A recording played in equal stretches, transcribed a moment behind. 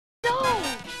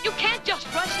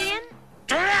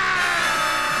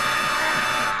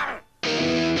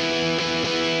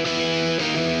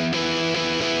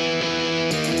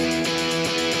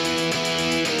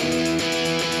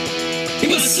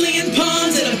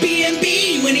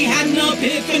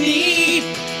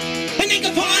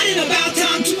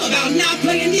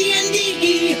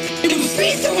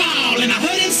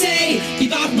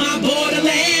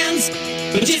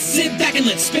and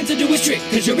let Spencer do his trick,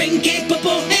 cause you're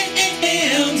incapable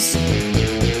hams.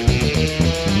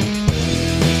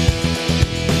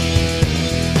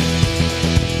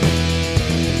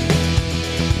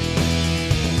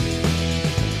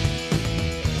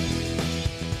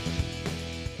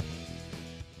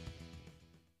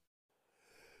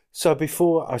 So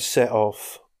before I set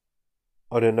off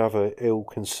on another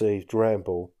ill-conceived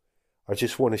ramble, I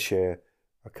just want to share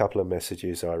a couple of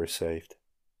messages I received.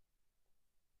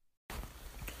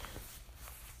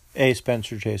 Hey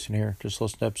Spencer, Jason here. Just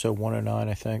listened to episode 109,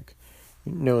 I think.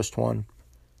 Newest one.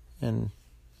 And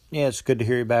yeah, it's good to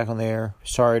hear you back on the air.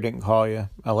 Sorry I didn't call you.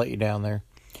 I let you down there.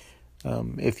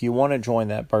 If you want to join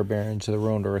that Barbarians of the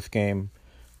Ruined Earth game,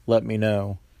 let me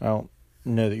know. I don't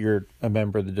know that you're a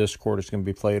member of the Discord it's going to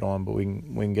be played on, but we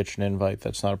can get you an invite.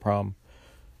 That's not a problem.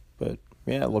 But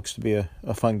yeah, it looks to be a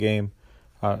fun game.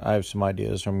 I have some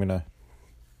ideas I'm going to,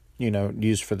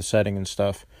 use for the setting and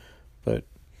stuff. But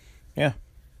yeah,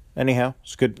 anyhow,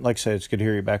 it's good. Like I said, it's good to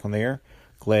hear you back on the air.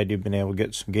 Glad you've been able to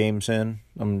get some games in.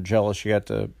 I'm jealous you got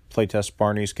to play test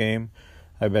Barney's game.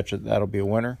 I bet you that'll be a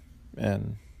winner.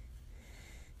 And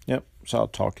yep, so I'll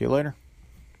talk to you later.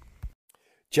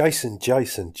 Jason,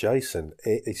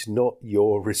 it is not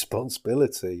your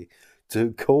responsibility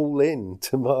to call in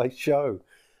to my show.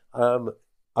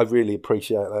 I really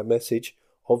appreciate that message,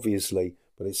 obviously,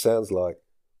 but it sounds like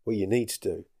what you need to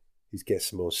do is get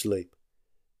some more sleep.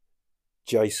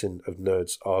 Jason of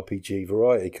Nerds RPG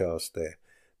Variety Cast there.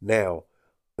 Now,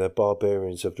 the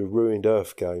Barbarians of the Ruined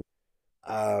Earth game.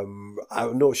 I'm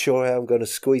not sure how I'm going to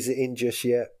squeeze it in just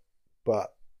yet,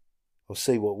 but I'll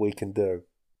see what we can do.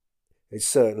 It's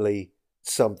certainly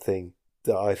something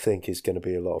that I think is going to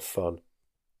be a lot of fun.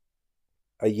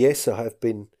 Yes, I have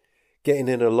been getting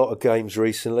in a lot of games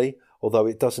recently, although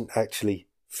it doesn't actually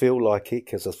feel like it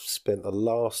because I've spent the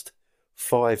last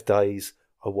 5 days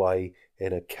away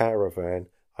in a caravan,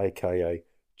 aka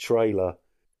trailer,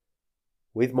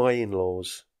 with my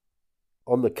in-laws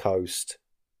on the coast,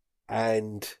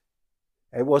 and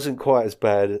it wasn't quite as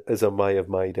bad as I may have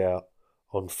made out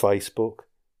on Facebook.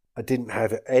 I didn't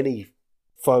have any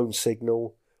phone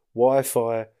signal.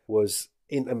 Wi-Fi was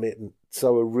intermittent,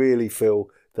 so I really feel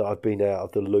that I've been out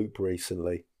of the loop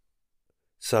recently.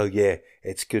 So yeah,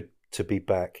 it's good to be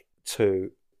back to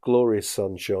glorious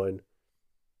sunshine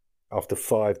after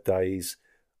 5 days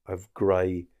of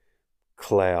grey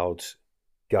clouds,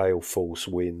 gale force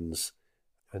winds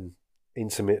and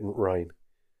intermittent rain.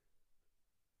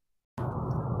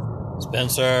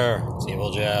 Spencer, it's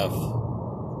Evil Jeff.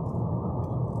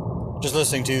 Just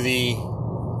listening to the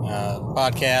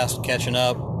podcast, catching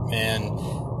up, and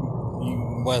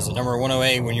was it number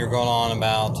 108 when you're going on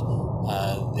about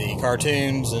the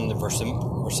cartoons and for some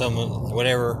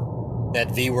whatever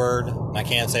that V word. I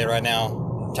can't say it right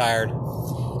now. I'm tired.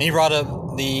 And you brought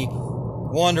up the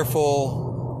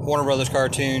wonderful Warner Brothers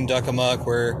cartoon Duck Amuck,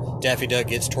 where Daffy Duck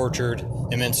gets tortured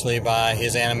immensely by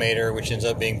his animator, which ends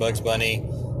up being Bugs Bunny.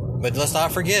 But let's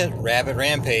not forget Rabbit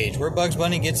Rampage, where Bugs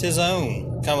Bunny gets his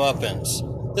own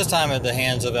comeuppance, this time at the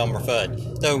hands of Elmer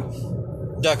Fudd.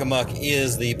 Though Duck Amuck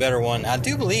is the better one, I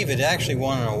do believe it actually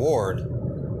won an award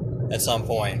at some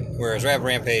point, whereas Rabbit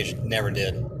Rampage never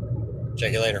did.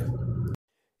 Check you later.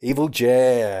 Evil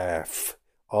Jeff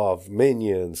of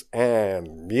Minions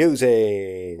and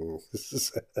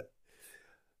Musings.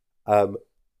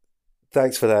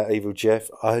 Thanks for that, Evil Jeff.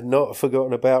 I had not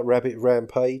forgotten about Rabbit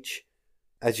Rampage.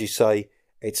 As you say,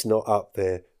 it's not up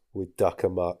there with Duck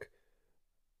Amuck.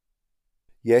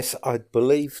 Yes, I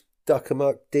believe Duck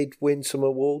Amuck did win some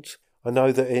awards. I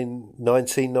know that in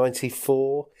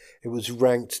 1994 it was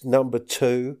ranked number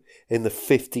 2 in the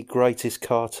 50 greatest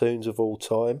cartoons of all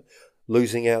time,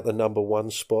 losing out the number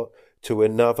 1 spot to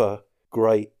another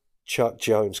great Chuck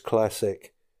Jones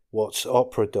classic, What's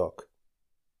Opera Doc?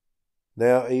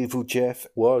 Now, Evil Jeff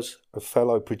was a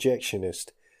fellow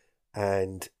projectionist,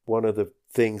 and one of the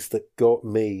things that got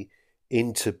me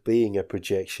into being a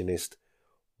projectionist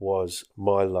was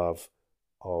my love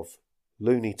of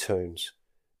Looney Tunes.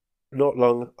 Not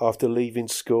long after leaving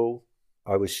school,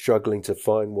 I was struggling to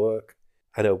find work,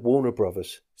 and a Warner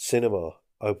Brothers cinema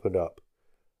opened up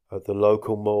at the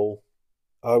local mall.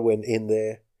 I went in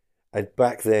there, and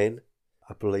back then,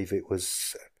 I believe it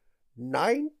was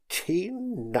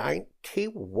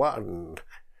 1991,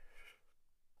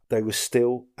 they were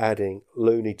still adding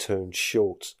Looney Tunes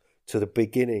shorts to the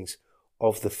beginnings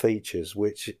of the features,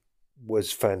 which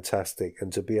was fantastic.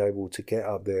 And to be able to get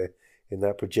up there in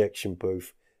that projection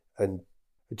booth and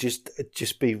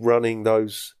just be running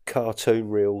those cartoon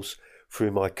reels through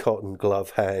my cotton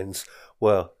glove hands,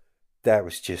 well, that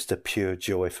was just a pure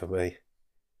joy for me.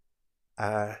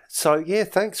 So yeah,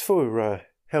 thanks for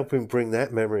helping bring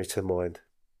that memory to mind.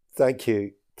 Thank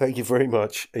you very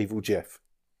much, Evil Jeff.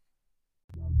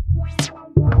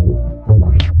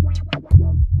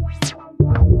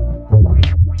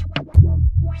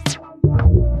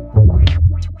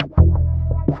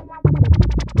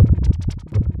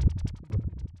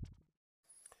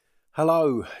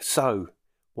 Hello. So,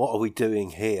 what are we doing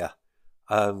here?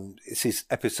 This is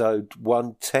episode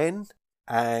 110,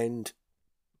 and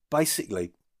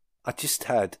basically, I just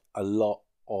had a lot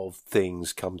of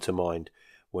things come to mind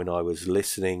when I was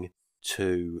listening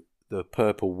to the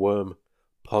Purple Worm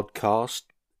podcast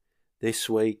this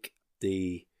week,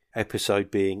 the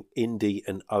episode being Indie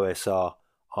and OSR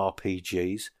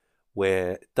RPGs,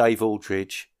 where Dave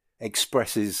Aldridge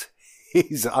expresses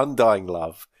his undying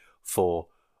love for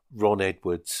Ron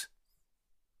Edwards,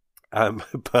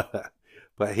 but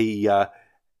he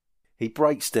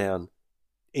breaks down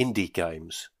indie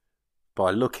games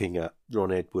by looking at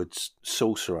Ron Edwards'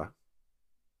 Sorcerer,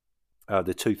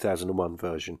 the 2001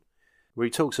 version, where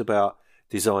he talks about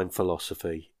design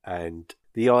philosophy and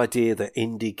the idea that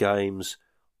indie games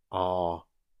are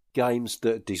games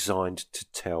that are designed to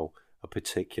tell a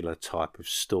particular type of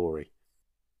story,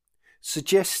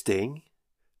 suggesting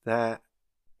that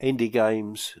indie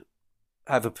games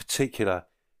have a particular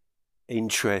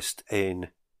interest in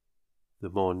the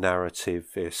more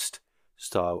narrativist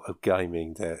style of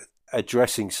gaming. They're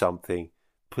addressing something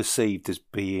perceived as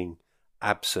being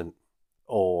absent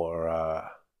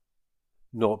or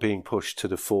not being pushed to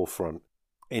the forefront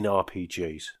in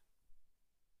RPGs.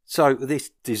 So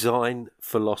this design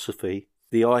philosophy,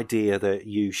 the idea that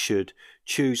you should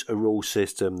choose a rule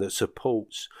system that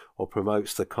supports or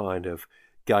promotes the kind of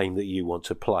game that you want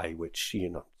to play, which,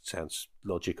 sounds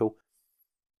logical.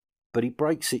 But he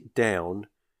breaks it down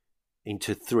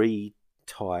into 3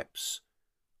 types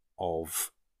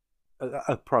of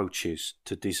approaches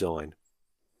to design.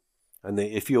 And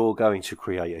if you're going to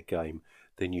create a game,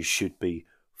 then you should be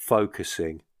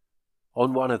focusing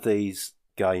on one of these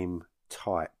game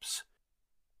types.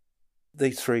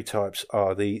 These 3 types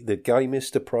are the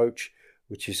gamist approach,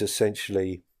 which is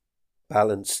essentially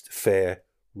balanced, fair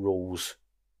rules.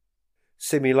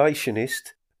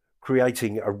 Simulationist,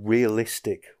 creating a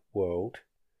realistic world.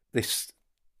 This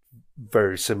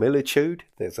verisimilitude,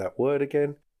 there's that word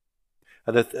again.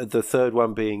 And the third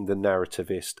one being the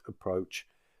narrativist approach,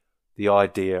 the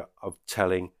idea of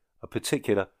telling a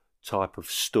particular type of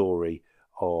story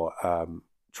or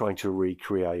trying to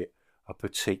recreate a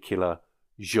particular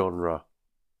genre,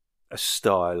 a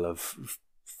style of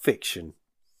fiction.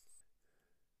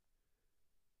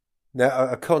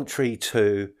 Now, contrary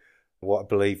to what I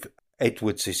believe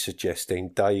Edwards is suggesting,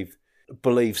 Dave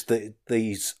believes that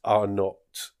these are not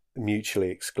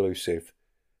mutually exclusive.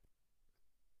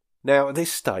 Now, at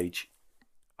this stage,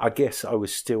 I guess I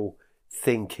was still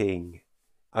thinking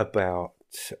about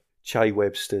Che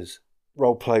Webster's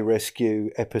Roleplay Rescue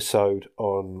episode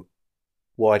on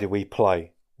why do we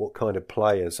play? What kind of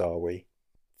players are we?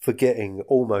 Forgetting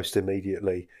almost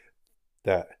immediately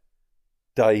that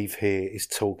Dave here is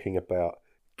talking about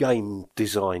game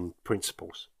design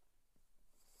principles.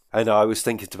 And I was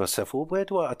thinking to myself, well, where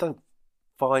do I don't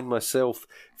find myself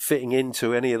fitting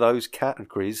into any of those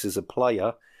categories as a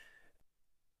player.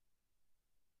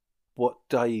 What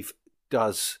Dave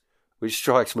does, which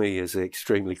strikes me as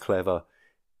extremely clever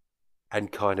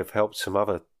and kind of helped some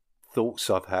other thoughts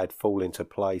I've had fall into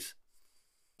place,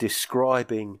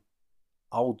 describing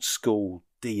old school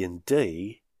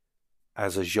D&D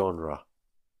as a genre.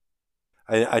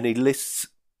 And he lists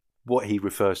what he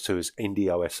refers to as indie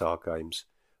OSR games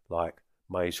like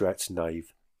Maze Rat's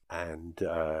Knave and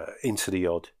Into the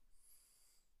Odd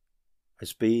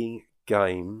as being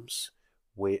games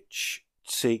which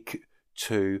seek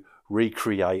to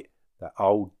recreate that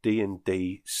old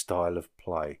D&D style of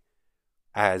play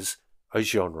as a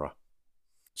genre.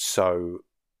 So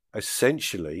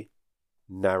essentially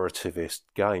narrativist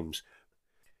games,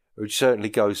 which certainly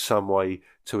goes some way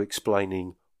to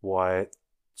explaining why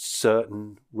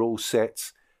certain rule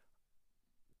sets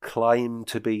claim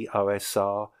to be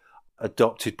OSR,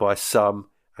 adopted by some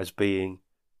as being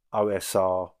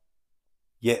OSR,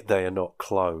 yet they are not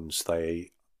clones.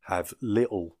 They have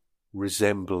little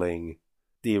resembling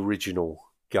the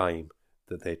original game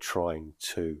that they're trying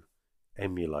to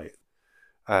emulate.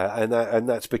 And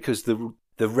that's because the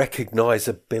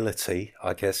recognizability,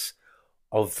 I guess,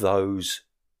 of those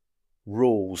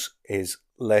rules is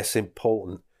less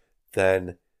important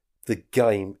than the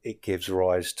game it gives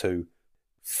rise to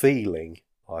feeling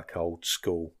like old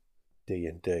school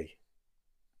D&D.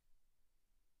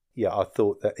 Yeah, I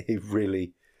thought that he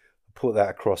really put that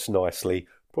across nicely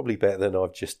Probably better than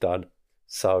I've just done.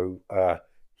 So,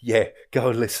 yeah, go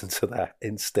and listen to that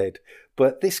instead.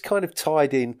 But this kind of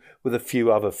tied in with a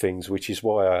few other things, which is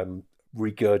why I'm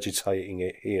regurgitating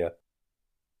it here.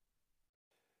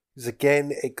 Because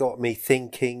again, it got me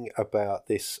thinking about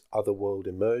this otherworld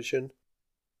immersion,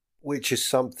 which is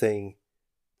something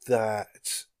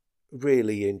that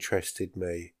really interested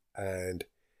me, and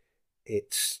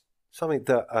it's something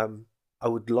that I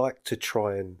would like to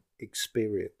try and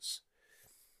experience.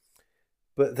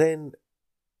 But then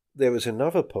there was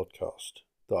another podcast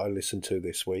that I listened to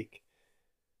this week,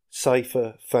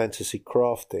 Safer Fantasy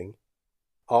Crafting,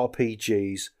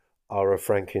 RPGs Are a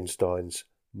Frankenstein's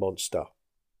Monster.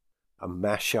 A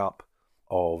mashup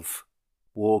of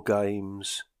war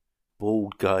games,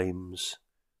 board games,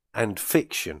 and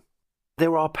fiction.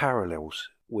 There are parallels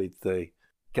with the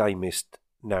gamist,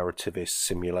 narrativist,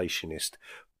 simulationist.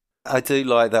 I do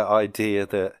like that idea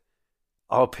that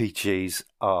RPGs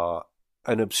are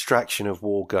an abstraction of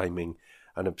wargaming,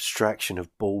 an abstraction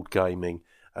of board gaming,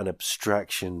 an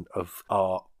abstraction of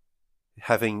art,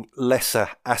 having lesser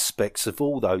aspects of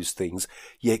all those things,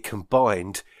 yet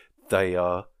combined they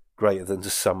are greater than the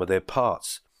sum of their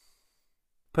parts.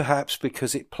 Perhaps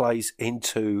because it plays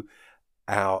into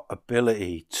our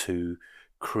ability to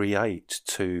create,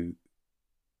 to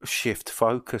shift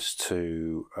focus,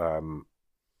 to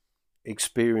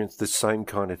experience the same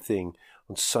kind of thing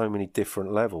on so many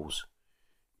different levels.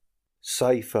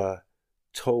 Safer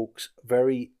talks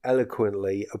very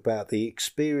eloquently about the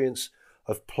experience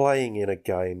of playing in a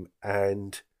game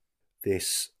and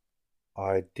this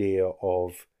idea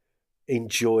of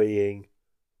enjoying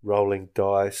rolling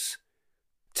dice,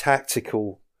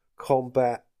 tactical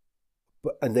combat,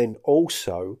 and then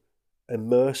also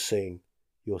immersing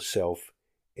yourself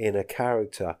in a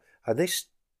character. And this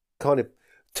kind of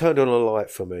turned on a light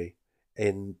for me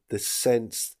in the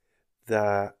sense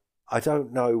that I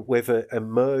don't know whether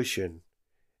immersion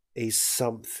is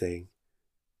something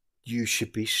you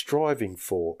should be striving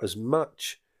for as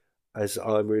much as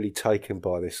I'm really taken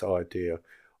by this idea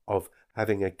of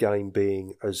having a game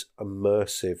being as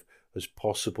immersive as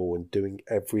possible and doing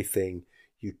everything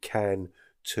you can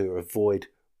to avoid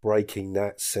breaking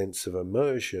that sense of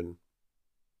immersion.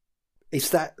 Is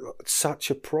that such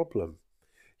a problem?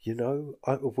 You know,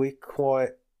 we're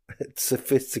quite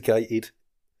sophisticated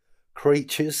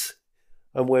creatures,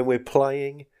 and when we're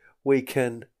playing, we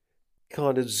can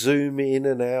kind of zoom in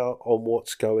and out on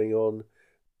what's going on,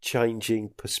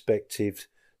 changing perspective,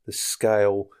 the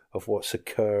scale of what's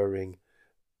occurring.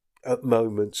 At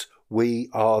moments, we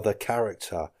are the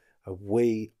character, and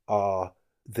we are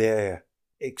there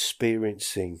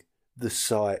experiencing the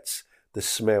sights, the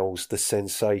smells, the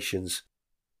sensations.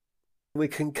 We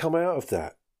can come out of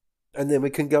that, and then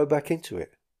we can go back into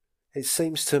it. It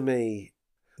seems to me,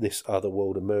 this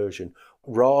otherworld immersion,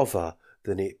 rather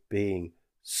than it being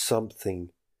something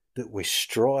that we're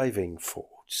striving for,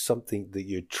 something that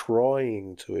you're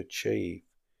trying to achieve,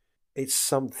 it's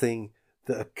something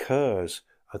that occurs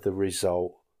as the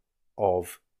result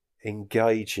of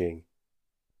engaging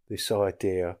this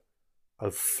idea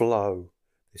of flow,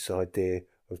 this idea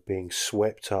of being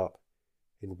swept up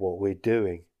in what we're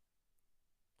doing.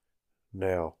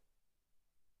 Now,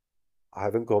 I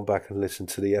haven't gone back and listened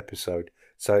to the episode,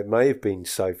 so it may have been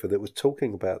Safer that was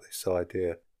talking about this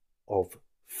idea of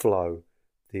flow,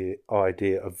 the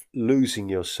idea of losing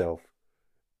yourself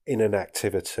in an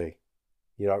activity.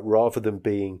 You know, rather than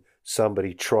being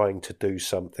somebody trying to do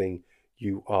something,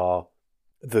 you are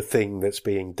the thing that's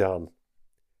being done,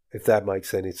 if that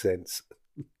makes any sense.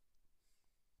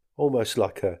 Almost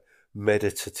like a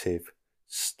meditative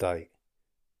state,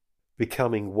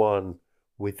 becoming one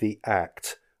with the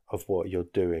act of what you're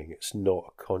doing. It's not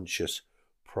a conscious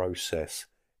process,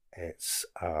 it's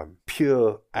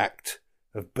pure act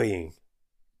of being.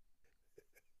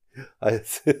 I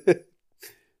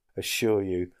assure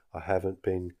you, I haven't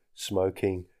been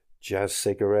smoking jazz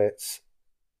cigarettes.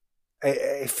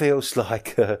 It feels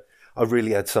like I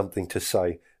really had something to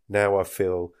say. Now I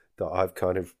feel that I've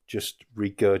kind of just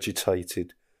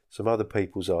regurgitated some other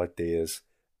people's ideas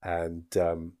and,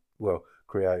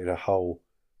 created a whole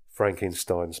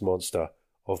Frankenstein's monster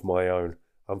of my own.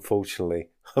 Unfortunately,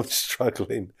 I'm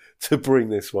struggling to bring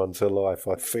this one to life,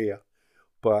 I fear.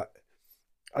 But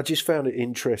I just found it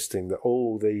interesting that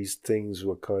all these things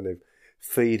were kind of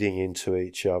feeding into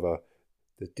each other.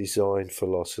 The design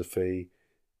philosophy,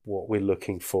 what we're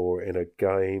looking for in a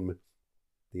game,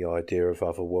 the idea of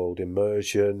otherworld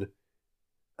immersion,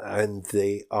 and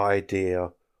the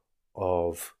idea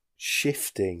of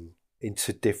shifting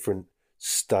into different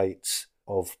states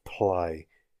of play,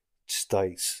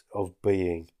 states of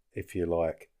being, if you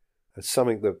like,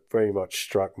 something that very much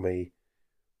struck me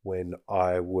when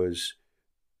I was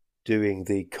doing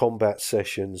the combat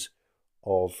sessions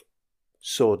of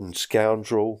Sword and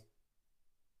Scoundrel.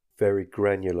 Very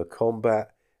granular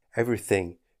combat.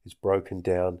 Everything is broken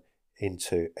down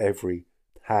into every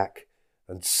hack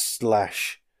and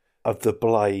slash of the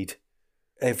blade,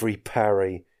 every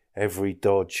parry, every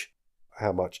dodge,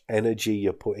 how much energy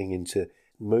you're putting into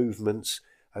movements.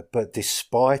 But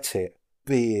despite it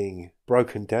being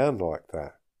broken down like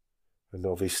that, and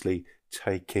obviously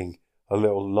taking a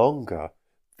little longer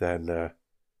than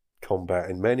combat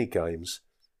in many games,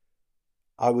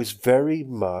 I was very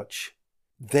much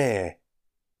there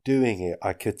doing it.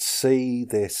 I could see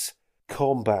this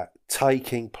combat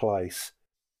taking place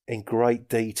in great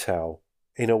detail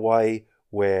in a way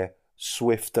where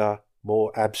swifter,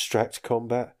 more abstract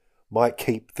combat might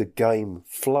keep the game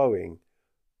flowing,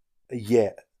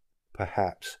 yet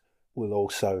perhaps will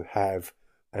also have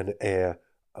an air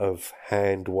of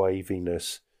hand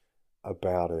waviness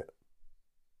about it.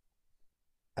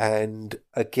 And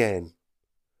again,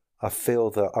 I feel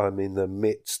that I'm in the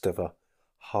midst of a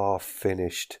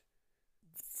half-finished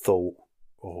thought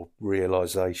or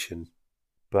realisation.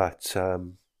 But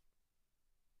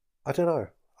I don't know.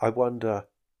 I wonder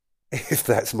if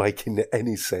that's making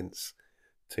any sense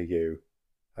to you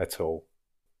at all.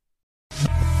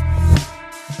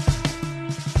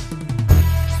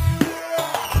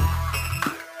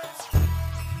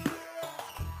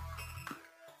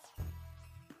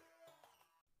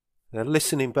 Now,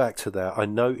 listening back to that, I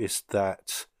noticed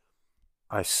that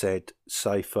I said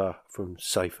Safer from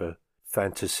Safer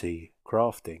Fantasy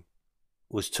Crafting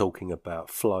was talking about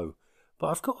flow, but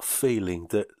I've got a feeling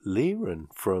that Liren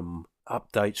from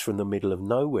Updates from the Middle of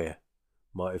Nowhere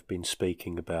might have been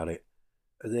speaking about it.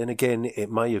 And then again,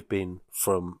 it may have been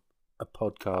from a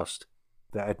podcast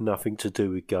that had nothing to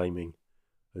do with gaming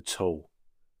at all.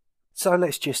 So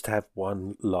let's just have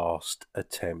one last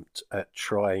attempt at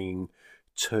trying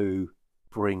to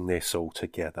bring this all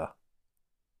together.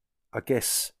 I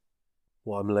guess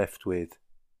what I'm left with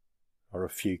are a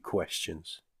few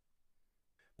questions.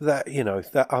 That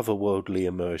otherworldly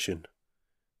immersion,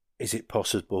 is it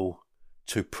possible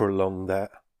to prolong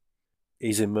that?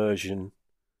 Is immersion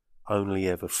only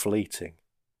ever fleeting?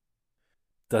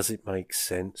 Does it make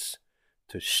sense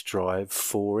to strive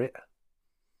for it?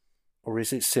 Or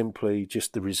is it simply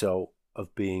just the result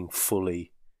of being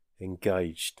fully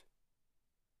engaged?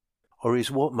 Or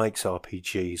is what makes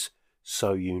RPGs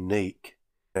so unique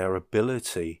our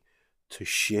ability to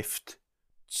shift,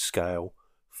 scale,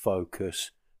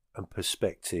 focus, and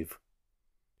perspective?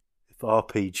 If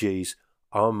RPGs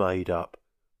are made up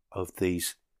of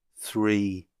these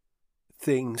three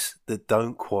things that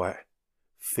don't quite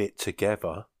fit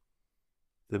together,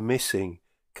 the missing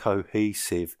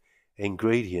cohesive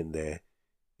ingredient there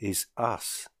is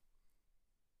us.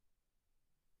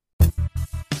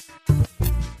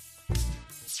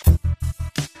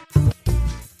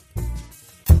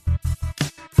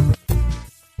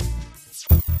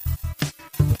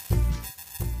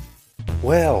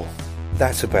 Well,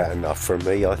 that's about enough from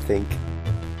me, I think.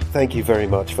 Thank you very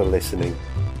much for listening.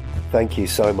 Thank you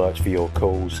so much for your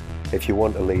calls. If you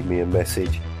want to leave me a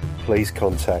message, please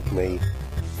contact me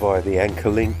via the Anchor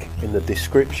link in the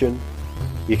description.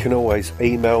 You can always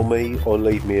email me or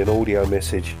leave me an audio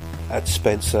message at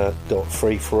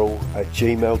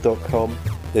spencer.freeforall@gmail.com.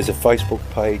 There's a Facebook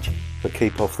page for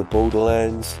Keep Off the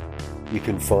Borderlands. You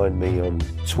can find me on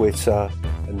Twitter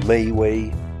and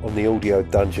MeWe, on the Audio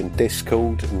Dungeon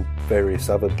Discord and various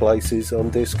other places on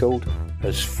Discord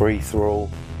as Free Thrall.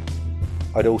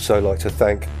 I'd also like to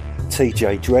thank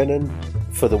TJ Drennan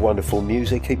for the wonderful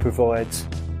music he provides.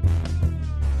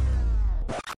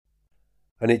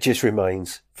 And it just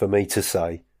remains for me to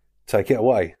say, take it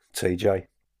away, TJ.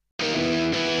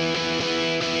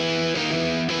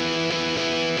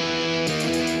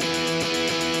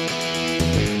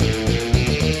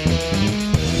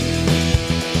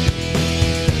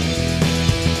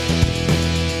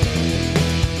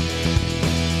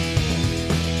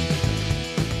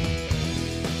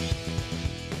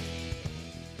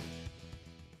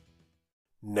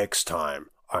 Next time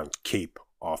on Keep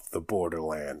Off the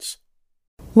Borderlands.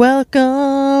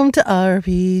 Welcome to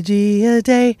RPG A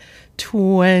Day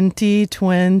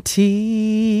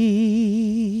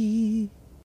 2020.